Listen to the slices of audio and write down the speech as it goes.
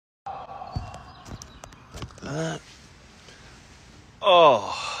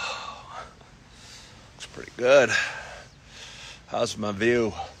Oh, it's pretty good. How's my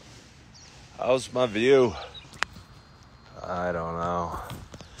view? How's my view? I don't know.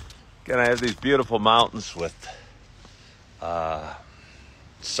 Again, I have these beautiful mountains with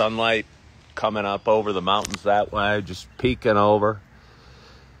sunlight coming up over the mountains that way, just peeking over.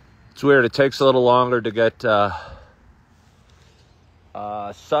 It's weird. It takes a little longer to get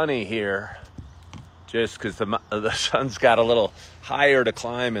sunny here, just because the sun's got a little higher to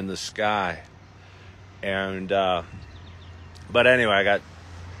climb in the sky. And but anyway, I got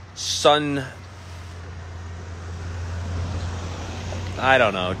sun, I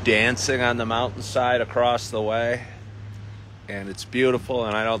don't know, dancing on the mountainside across the way. And it's beautiful,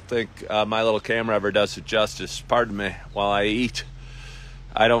 and I don't think my little camera ever does it justice. Pardon me while I eat.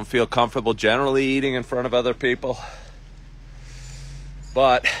 I don't feel comfortable generally eating in front of other people.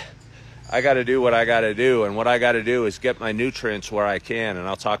 But I got to do what I got to do, and what I got to do is get my nutrients where I can, and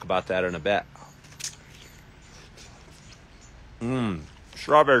I'll talk about that in a bit.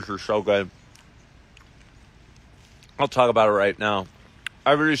 Strawberries are so good. I'll talk about it right now.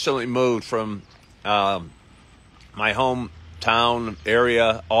 I recently moved from my hometown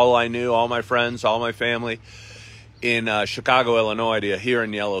area, all I knew, all my friends, all my family, in Chicago, Illinois, to here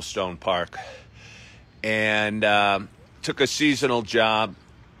in Yellowstone Park. And took a seasonal job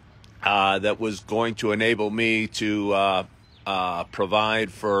that was going to enable me to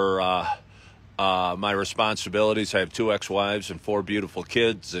provide for my responsibilities. I have 2 ex-wives and 4 beautiful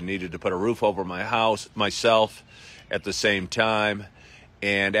kids, and needed to put a roof over my house myself at the same time.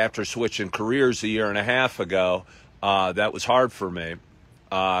 And after switching careers a year and a half ago, that was hard for me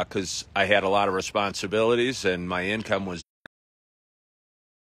because I had a lot of responsibilities and my income was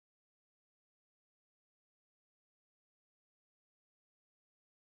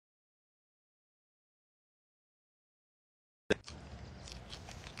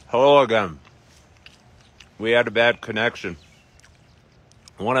Hello again. We had a bad connection.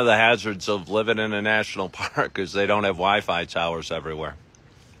 One of the hazards of living in a national park is they don't have Wi-Fi towers everywhere.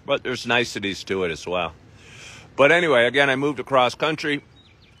 But there's niceties to it as well. But anyway, again, I moved across country.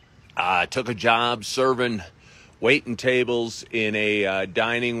 Took a job serving waiting tables in a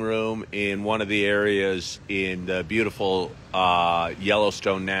dining room in one of the areas in the beautiful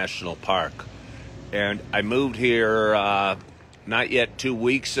Yellowstone National Park. And I moved here not yet 2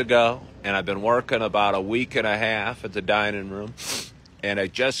 weeks ago, and I've been working about a week and a half at the dining room. And I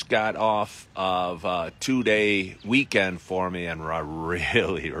just got off of a 2-day weekend for me, and I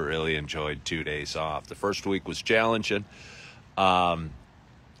really, really enjoyed 2 days off. The first week was challenging. I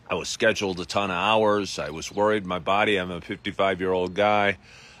was scheduled a ton of hours. I was worried my body, I'm a 55-year-old guy,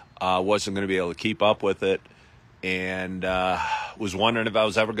 wasn't going to be able to keep up with it. And was wondering if I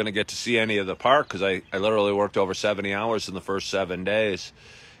was ever going to get to see any of the park, because I literally worked over 70 hours in the first 7 days.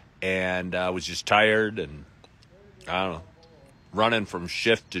 And I was just tired and, I don't know, running from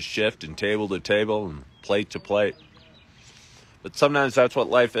shift to shift and table to table and plate to plate. But sometimes that's what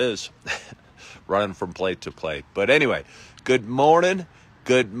life is, running from plate to plate. But anyway, good morning,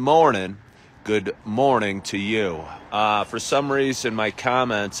 good morning, good morning to you. For some reason, my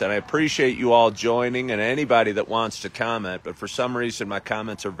comments, and I appreciate you all joining and anybody that wants to comment, but for some reason, my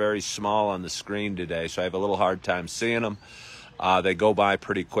comments are very small on the screen today, so I have a little hard time seeing them. They go by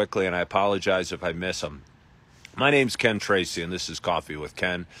pretty quickly, and I apologize if I miss them. My name's Ken Tracy, and this is Coffee with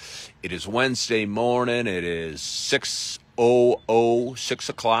Ken. It is Wednesday morning. It is 6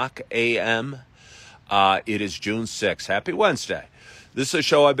 o'clock a.m. It is June 6th. Happy Wednesday. This is a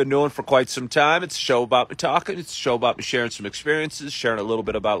show I've been doing for quite some time. It's a show about me talking. It's a show about me sharing some experiences, sharing a little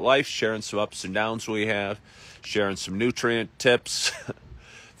bit about life, sharing some ups and downs we have, sharing some nutrient tips,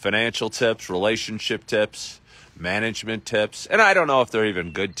 financial tips, relationship tips, management tips. And I don't know if they're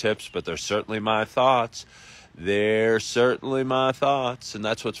even good tips, but they're certainly my thoughts. They're certainly my thoughts, and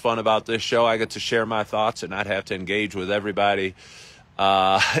that's what's fun about this show. I get to share my thoughts and not have to engage with everybody,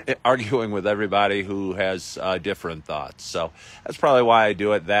 arguing with everybody who has different thoughts. So that's probably why I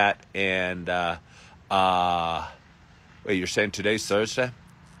do it. That and wait, you're saying today's Thursday?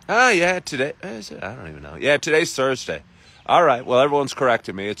 Yeah, today is it? I don't even know. Yeah, today's Thursday. All right. Well, everyone's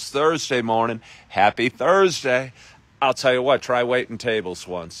correcting me. It's Thursday morning. Happy Thursday. I'll tell you what, try waiting tables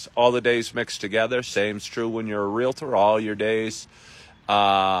once. All the days mixed together. Same's true when you're a realtor. All your days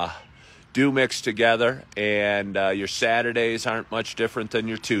do mix together. And your Saturdays aren't much different than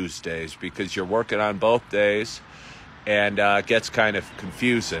your Tuesdays because you're working on both days. And it gets kind of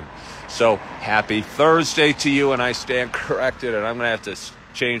confusing. So happy Thursday to you, and I stand corrected. And I'm going to have to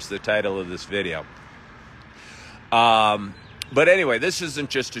change the title of this video. But anyway, this isn't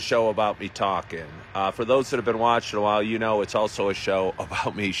just a show about me talking. For those that have been watching a while, you know it's also a show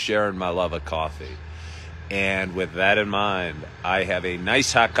about me sharing my love of coffee. And with that in mind, I have a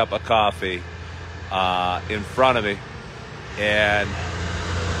nice hot cup of coffee in front of me. And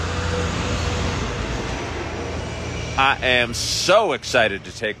I am so excited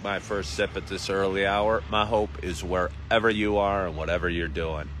to take my first sip at this early hour. My hope is wherever you are and whatever you're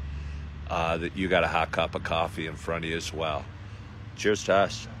doing, that you got a hot cup of coffee in front of you as well. Cheers to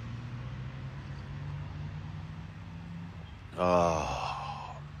us.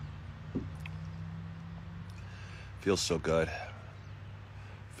 Oh, feels so good.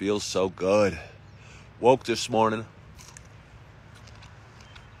 Feels so good. Woke this morning.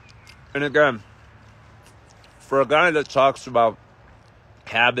 And again, for a guy that talks about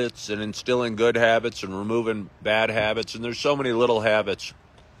habits and instilling good habits and removing bad habits, and there's so many little habits,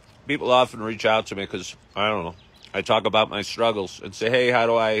 people often reach out to me because, I don't know, I talk about my struggles and say, hey, how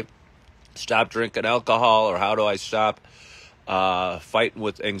do I stop drinking alcohol, or how do I stop fighting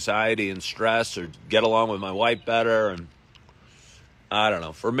with anxiety and stress, or get along with my wife better? And I don't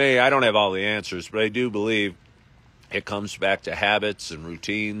know. For me, I don't have all the answers, but I do believe it comes back to habits and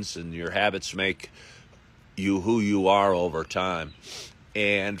routines, and your habits make you who you are over time.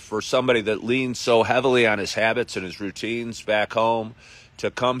 And for somebody that leans so heavily on his habits and his routines back home, to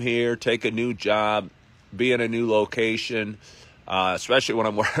come here, take a new job, be in a new location, especially when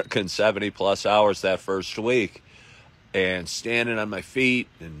I'm working 70 plus hours that first week, and standing on my feet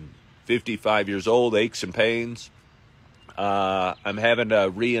and 55 years old, aches and pains, I'm having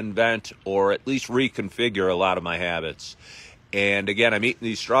to reinvent or at least reconfigure a lot of my habits. And again, I'm eating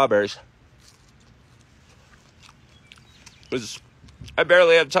these strawberries because I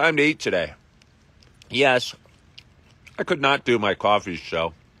barely have time to eat today. Yes, I could not do my coffee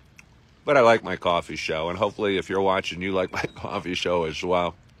show, but I like my coffee show. And hopefully if you're watching, you like my coffee show as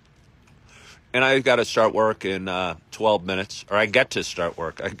well. And I got to start work in 12 minutes, or I get to start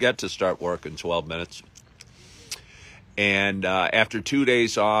work. I get to start work in 12 minutes. And after 2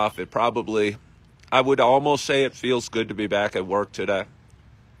 days off, I would almost say it feels good to be back at work today.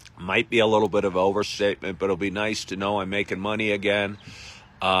 Might be a little bit of an overstatement, but it'll be nice to know I'm making money again.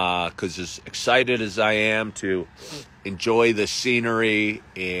 Because as excited as I am to enjoy the scenery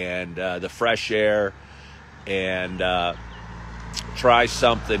and the fresh air and try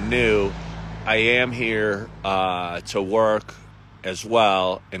something new, I am here to work as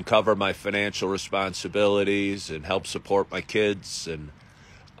well and cover my financial responsibilities and help support my kids and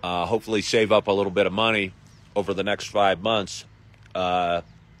hopefully save up a little bit of money over the next 5 months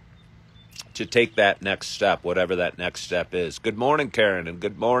to take that next step, whatever that next step is. Good morning, Karen, and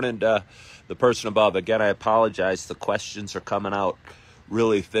good morning to the person above. Again, I apologize. The questions are coming out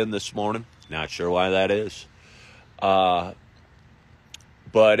really thin this morning. Not sure why that is. But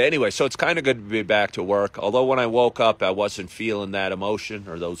anyway, so it's kind of good to be back to work. Although when I woke up, I wasn't feeling that emotion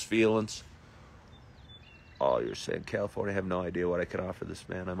or those feelings. Oh, you're saying, California, I have no idea what I can offer this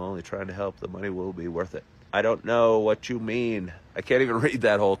man. I'm only trying to help. The money will be worth it. I don't know what you mean. I can't even read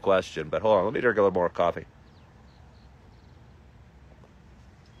that whole question. But hold on, let me drink a little more coffee.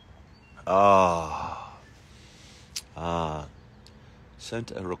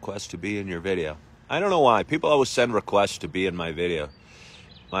 Sent a request to be in your video. I don't know why. People always send requests to be in my video.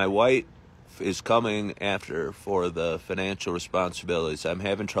 My wife is coming after for the financial responsibilities. I'm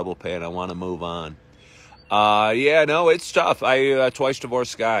having trouble paying. I want to move on. Yeah, no, it's tough. I twice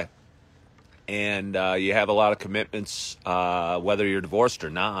divorced guy. And you have a lot of commitments, whether you're divorced or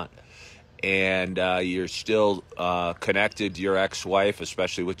not. And you're still connected to your ex-wife,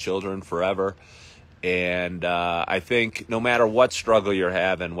 especially with children, forever. And I think no matter what struggle you're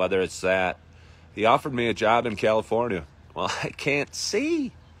having, whether it's that, he offered me a job in California. Well, I can't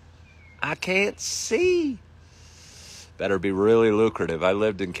see. Better be really lucrative. I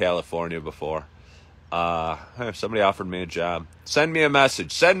lived in California before. Somebody offered me a job. Send me a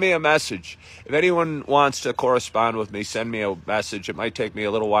message. If anyone wants to correspond with me, send me a message. It might take me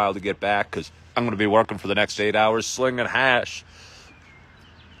a little while to get back because I'm going to be working for the next 8 hours slinging hash.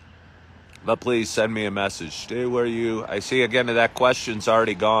 But please send me a message. Stay where you... I see again that question's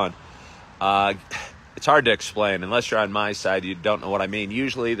already gone. It's hard to explain. Unless you're on my side, you don't know what I mean.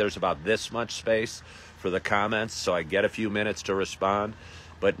 Usually there's about this much space for the comments, so I get a few minutes to respond.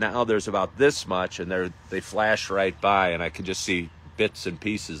 But now there's about this much, and they flash right by, and I can just see bits and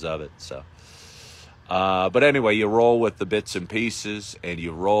pieces of it. So, but anyway, you roll with the bits and pieces, and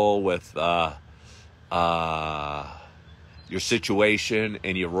you roll with your situation,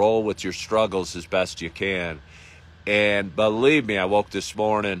 and you roll with your struggles as best you can. And believe me, I woke this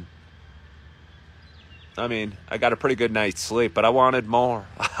morning I mean, I got a pretty good night's sleep, but I wanted more.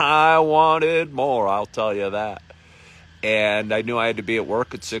 I wanted more, I'll tell you that. And I knew I had to be at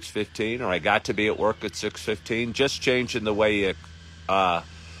work at 6:15, or I got to be at work at 6:15. Just changing the way you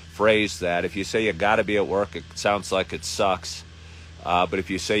phrase that. If you say you got to be at work, it sounds like it sucks. But if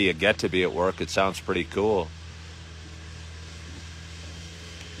you say you get to be at work, it sounds pretty cool.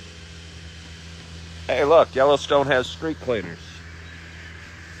 Hey, look, Yellowstone has street cleaners.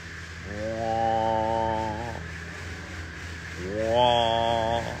 Wah,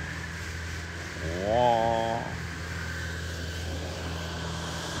 wah, wah.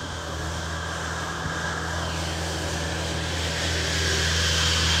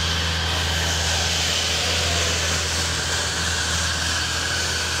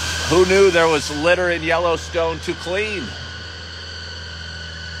 Who knew there was litter in Yellowstone to clean?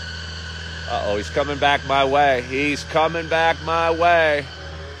 Uh-oh, he's coming back my way. He's coming back my way.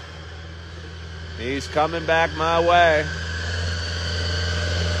 He's coming back my way.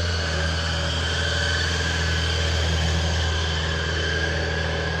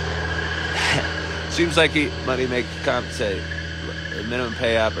 Seems like money makes compensate. A minimum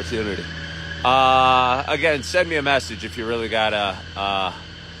pay opportunity. Again, send me a message if you really got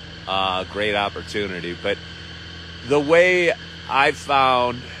a great opportunity. But the way I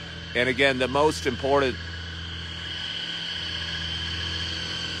found, and again, the most important,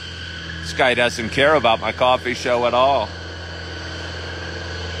 this guy doesn't care about my coffee show at all.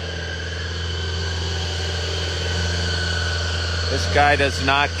 This guy does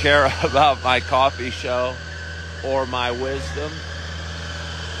not care about my coffee show or my wisdom.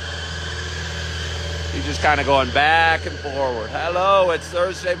 He's just kind of going back and forward. Hello, it's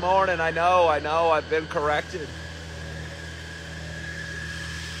Thursday morning. I know, I've been corrected.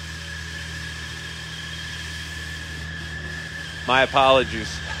 My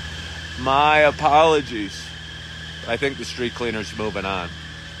apologies. My apologies. I think the street cleaner's moving on.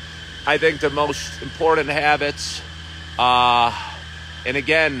 I think the most important habits, and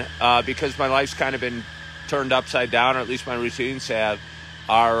again, because my life's kind of been turned upside down, or at least my routines have,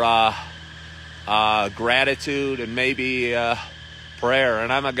 are gratitude and maybe prayer.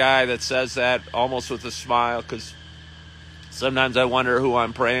 And I'm a guy that says that almost with a smile, because sometimes I wonder who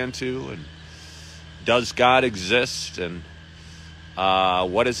I'm praying to, and does God exist, and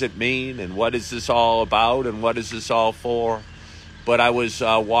what does it mean, and what is this all about, and what is this all for? But I was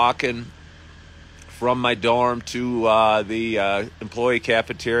walking from my dorm to the employee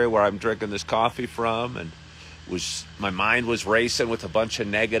cafeteria where I'm drinking this coffee from, and my mind was racing with a bunch of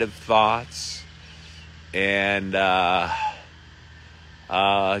negative thoughts, and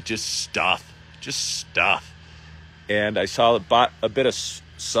just stuff. And I saw a bit of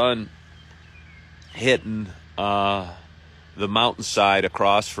sun hitting the mountainside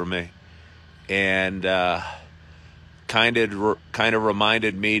across from me, and kind of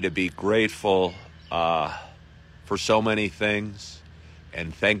reminded me to be grateful for so many things,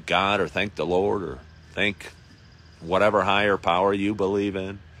 and thank God, or thank the Lord, or thank whatever higher power you believe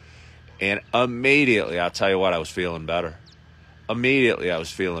in. And immediately, I'll tell you what, I was feeling better. Immediately, I was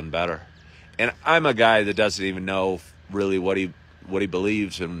feeling better. And I'm a guy that doesn't even know really what he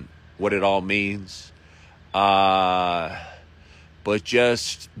believes and what it all means. But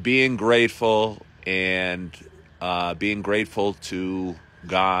just being grateful, and being grateful to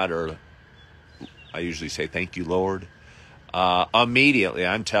God, or I usually say, thank you, Lord. Immediately,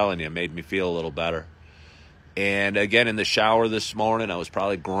 I'm telling you, it made me feel a little better. And again, in the shower this morning, I was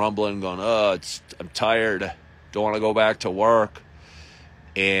probably grumbling, going, I'm tired. Don't want to go back to work.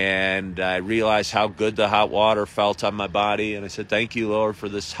 And I realized how good the hot water felt on my body. And I said, thank you, Lord, for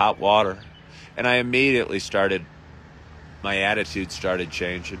this hot water. And I immediately my attitude started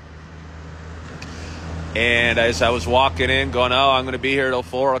changing. And as I was walking in, going, I'm going to be here till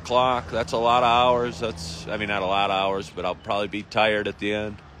 4 o'clock. That's a lot of hours. Not a lot of hours, but I'll probably be tired at the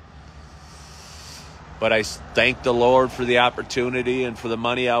end. But I thank the Lord for the opportunity and for the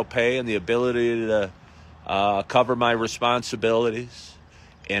money I'll pay and the ability to cover my responsibilities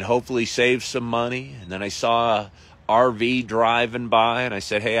and hopefully save some money. And then I saw a RV driving by, and I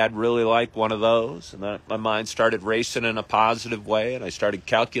said, hey, I'd really like one of those. And then my mind started racing in a positive way, and I started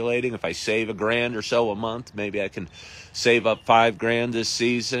calculating, if I save $1,000 or so a month, maybe I can save up $5,000 this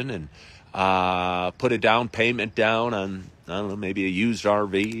season, and put a down payment down on, I don't know, maybe a used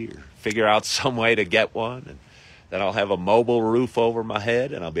RV, or figure out some way to get one. And then I'll have a mobile roof over my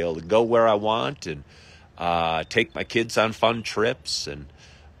head, and I'll be able to go where I want, and take my kids on fun trips, and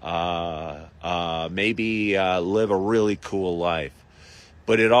maybe live a really cool life.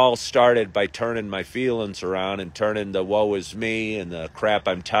 But it all started by turning my feelings around, and turning the woe is me, and the crap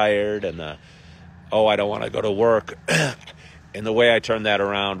I'm tired, and the oh, I don't want to go to work. And the way I turned that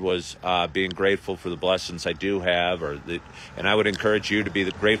around was being grateful for the blessings I do have, and I would encourage you to be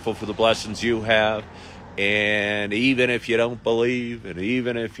grateful for the blessings you have. And even if you don't believe, and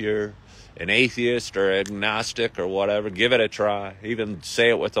even if you're an atheist or agnostic or whatever, give it a try. Even say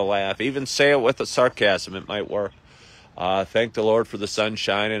it with a laugh. Even say it with a sarcasm. It might work. Thank the Lord for the sun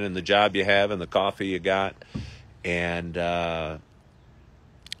shining and the job you have and the coffee you got and the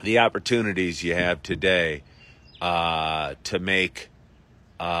opportunities you have today to make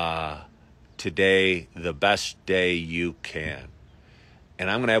today the best day you can. And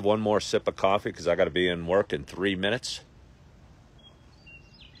I'm going to have one more sip of coffee because I got to be in work in 3 minutes.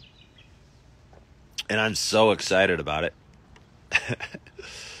 And I'm so excited about it.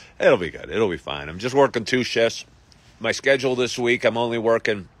 It'll be good. It'll be fine. I'm just working 2 shifts. My schedule this week, I'm only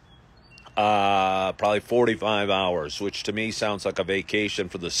working probably 45 hours, which to me sounds like a vacation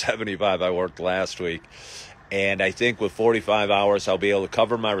for the 75 I worked last week. And I think with 45 hours, I'll be able to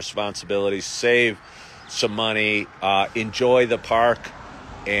cover my responsibilities, save some money, enjoy the park,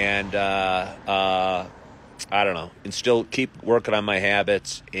 and I don't know, and still keep working on my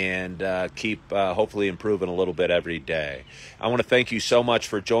habits and keep hopefully improving a little bit every day. I want to thank you so much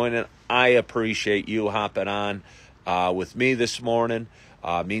for joining. I appreciate you hopping on with me this morning.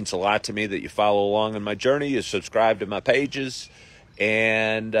 It means a lot to me that you follow along in my journey. You subscribe to my pages,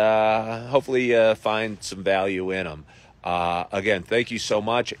 and hopefully find some value in them. Again, thank you so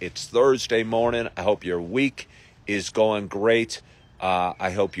much. It's Thursday morning. I hope your week is going great. I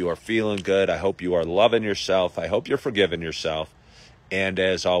hope you are feeling good. I hope you are loving yourself. I hope you're forgiving yourself. And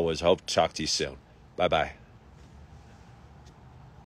as always, hope to talk to you soon. Bye-bye.